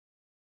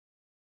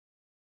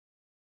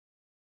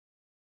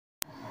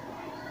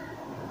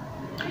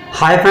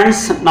Hi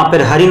friends, నా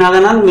పేరు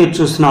హరినాగనాథ్. మీరు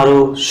చూస్తున్నారు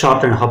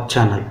షార్ట్ అండ్ హబ్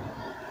ఛానల్.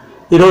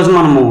 ఈరోజు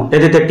మనము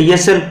ఏదైతే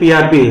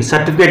TSLPRB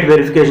సర్టిఫికేట్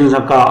వెరిఫికేషన్స్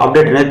యొక్క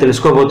అప్డేట్ అనేది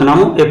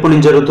తెలుసుకోబోతున్నాము. ఎప్పటి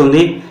నుంచి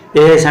జరుగుతుంది,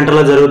 ఏ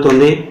సెంటర్లో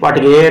జరుగుతుంది,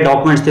 వాటికి ఏ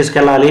డాక్యుమెంట్స్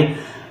తీసుకెళ్ళాలి,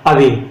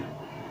 అవి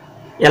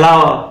ఎలా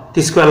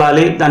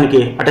తీసుకువెళ్ళాలి, దానికి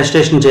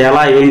అటెస్టేషన్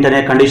చేయాలా, ఏంటనే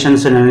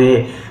కండిషన్స్ అనేది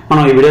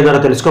మనం ఈ వీడియో ద్వారా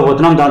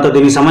తెలుసుకోబోతున్నాం. దాంతో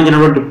దీనికి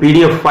సంబంధించినటువంటి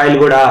PDF ఫైల్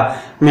కూడా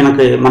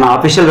మనకి మన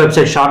అఫీషియల్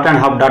వెబ్సైట్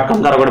shortandhub.com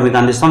ద్వారా కూడా మీకు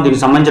అందిస్తాం.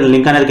 దీనికి సంబంధించిన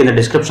లింక్ అనేది కింద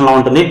డిస్క్రిప్షన్లో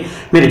ఉంటుంది.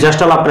 మీరు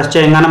జస్ట్ అలా ప్రెస్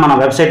చేయగానే మన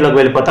వెబ్సైట్లోకి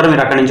వెళ్ళిపోతారు.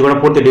 మీరు అక్కడి నుంచి కూడా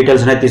పూర్తి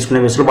డీటెయిల్స్ అనేది తీసుకునే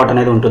వెసులుబాటు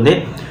అనేది ఉంటుంది.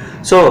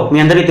 సో మీ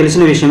అందరికీ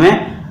తెలిసిన విషయమే,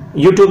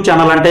 యూట్యూబ్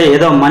ఛానల్ అంటే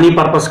ఏదో మనీ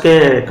పర్పస్కే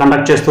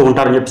కండక్ట్ చేస్తూ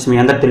ఉంటారని చెప్పేసి మీ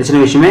అందరికి తెలిసిన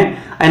విషయమే.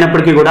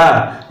 అయినప్పటికీ కూడా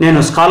నేను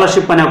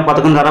స్కాలర్షిప్ అనే ఒక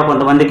పథకం ద్వారా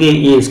కొంతమందికి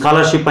ఈ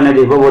స్కాలర్షిప్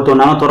అనేది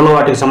ఇవ్వబోతున్నాను. త్వరలో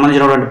వాటికి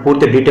సంబంధించినటువంటి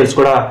పూర్తి డీటెయిల్స్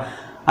కూడా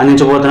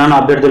అందించబోతున్నాను.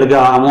 అభ్యర్థులకి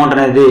అమౌంట్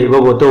అనేది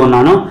ఇవ్వబోతూ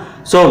ఉన్నాను.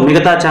 సో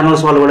మిగతా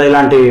ఛానల్స్ వాళ్ళు కూడా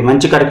ఇలాంటి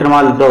మంచి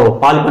కార్యక్రమాలతో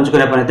పాలు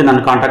పంచుకునే పని అయితే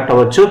నన్ను కాంటాక్ట్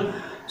అవ్వచ్చు.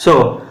 సో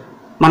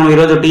మనం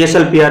ఈరోజు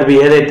TSLPRB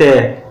ఏదైతే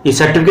ఈ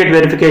సర్టిఫికేట్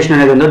వెరిఫికేషన్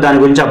అనేది ఉందో దాని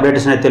గురించి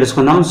అప్డేట్స్ అనేది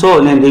తెలుసుకుందాం. సో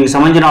నేను దీనికి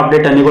సంబంధించిన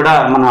అప్డేట్ అన్ని కూడా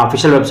మన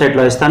అఫీషియల్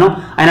వెబ్సైట్లో ఇస్తాను.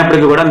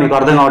 అయినప్పటికీ కూడా మీకు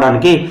అర్థం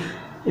కావడానికి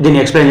దీన్ని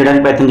ఎక్స్ప్లెయిన్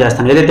చేయడానికి ప్రయత్నం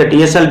చేస్తాను. ఏదైతే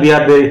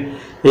TSLPRB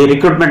ఈ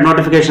రిక్రూట్మెంట్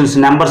నోటిఫికేషన్స్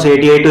నెంబర్స్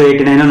 88,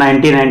 89,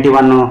 90,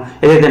 91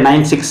 ఏదైతే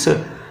 96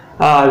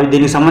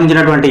 దీనికి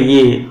సంబంధించినటువంటి ఈ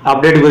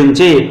అప్డేట్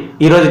గురించి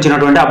ఈరోజు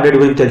ఇచ్చినటువంటి అప్డేట్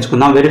గురించి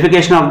తెలుసుకుందాం.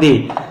 Verification of the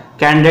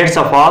candidates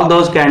of all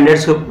those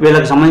candidates,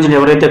 వీళ్ళకి సంబంధించిన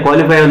ఎవరైతే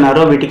క్వాలిఫై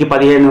ఉన్నారో వీటికి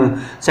 15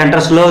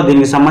 సెంటర్స్లో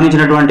దీనికి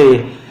సంబంధించినటువంటి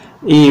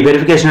ఈ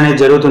వెరిఫికేషన్ అనేది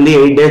జరుగుతుంది.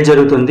 8 డేస్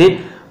జరుగుతుంది.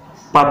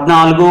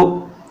 14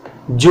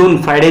 జూన్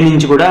ఫ్రైడే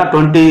నుంచి కూడా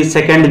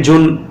 22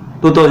 జూన్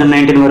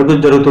 2019 వరకు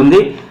జరుగుతుంది.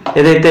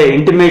 ఏదైతే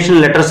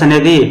ఇంటిమేషన్ లెటర్స్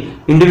అనేది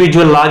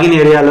ఇండివిజువల్ లాగిన్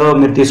ఏరియాలో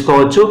మీరు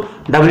తీసుకోవచ్చు.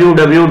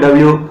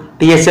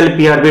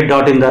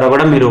 www.tslprb.in ద్వారా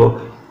కూడా మీరు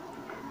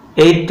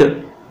 8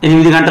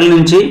 గంటల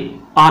నుంచి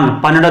ఆన్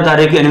 12వ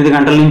తారీఖు 8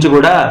 గంటల నుంచి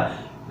కూడా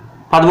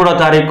 13వ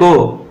తారీఖు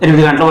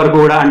 8 గంటల వరకు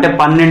కూడా, అంటే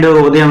 12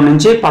 ఉదయం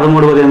నుంచి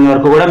 13 ఉదయం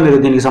వరకు కూడా మీరు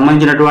దీనికి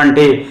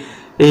సంబంధించినటువంటి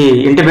ఈ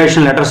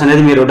ఇంటిమేషన్ లెటర్స్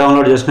అనేది మీరు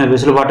డౌన్లోడ్ చేసుకునే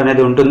వెసులుబాటు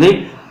అనేది ఉంటుంది.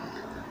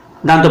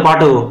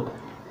 దాంతోపాటు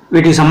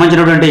వీటికి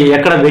సంబంధించినటువంటి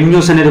ఎక్కడ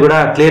వెన్యూస్ అనేది కూడా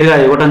క్లియర్గా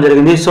ఇవ్వడం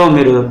జరిగింది. సో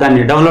మీరు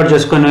దాన్ని డౌన్లోడ్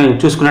చేసుకొని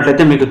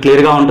చూసుకున్నట్లయితే మీకు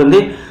క్లియర్గా ఉంటుంది.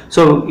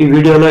 సో ఈ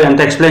వీడియోలో ఎంత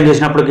ఎక్స్ప్లెయిన్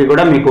చేసినప్పటికీ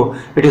కూడా మీకు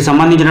వీటికి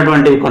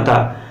సంబంధించినటువంటి కొంత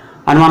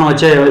అనుమానం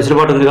వచ్చే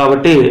వెసులుబాటు ఉంది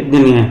కాబట్టి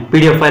దీన్ని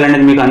PDF ఫైల్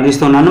అనేది మీకు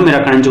అందిస్తున్నాను. మీరు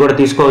అక్కడి నుంచి కూడా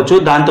తీసుకోవచ్చు.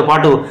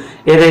 దాంతోపాటు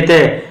ఏదైతే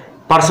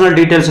పర్సనల్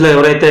డీటెయిల్స్లో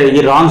ఎవరైతే ఈ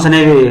రాంగ్స్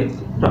అనేవి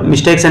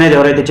మిస్టేక్స్ అనేది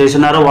ఎవరైతే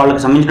చేస్తున్నారో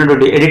వాళ్ళకి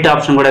సంబంధించినటువంటి ఎడిట్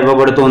ఆప్షన్ కూడా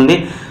ఇవ్వబడుతుంది.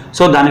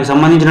 సో దానికి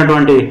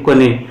సంబంధించినటువంటి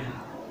కొన్ని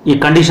ఈ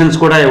కండిషన్స్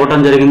కూడా ఇవ్వడం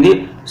జరిగింది.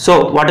 సో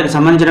వాటికి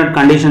సంబంధించిన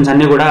కండిషన్స్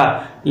అన్నీ కూడా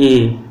ఈ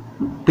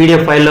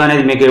PDF ఫైల్లో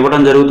అనేది మీకు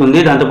ఇవ్వడం జరుగుతుంది.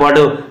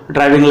 దాంతోపాటు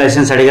డ్రైవింగ్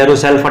లైసెన్స్ అడిగారు,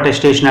 సెల్ఫ్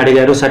అటెస్టేషన్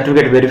అడిగారు,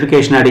 సర్టిఫికేట్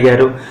వెరిఫికేషన్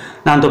అడిగారు,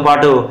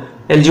 దాంతోపాటు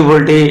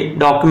ఎలిజిబిలిటీ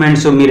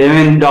డాక్యుమెంట్స్, మీరు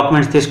ఏమేమి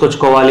డాక్యుమెంట్స్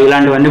తీసుకొచ్చుకోవాలి,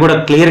 ఇలాంటివన్నీ కూడా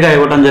క్లియర్గా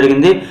ఇవ్వడం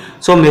జరిగింది.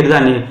 సో మీరు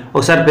దాన్ని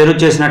ఒకసారి పెరుగు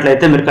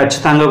చేసినట్లయితే మీరు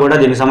ఖచ్చితంగా కూడా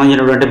దీనికి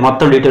సంబంధించినటువంటి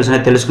మొత్తం డీటెయిల్స్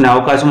అనేది తెలుసుకునే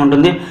అవకాశం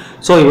ఉంటుంది.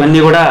 సో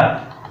ఇవన్నీ కూడా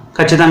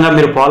ఖచ్చితంగా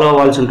మీరు ఫాలో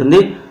అవ్వాల్సి ఉంటుంది.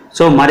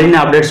 సో మరిన్ని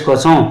అప్డేట్స్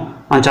కోసం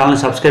మన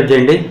ఛానల్ని సబ్స్క్రైబ్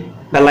చేయండి,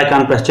 బెల్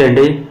ఐకాన్ ప్రెస్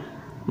చేయండి,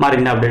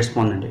 మరిన్ని అప్డేట్స్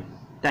పొందండి.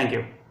 Thank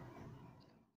you.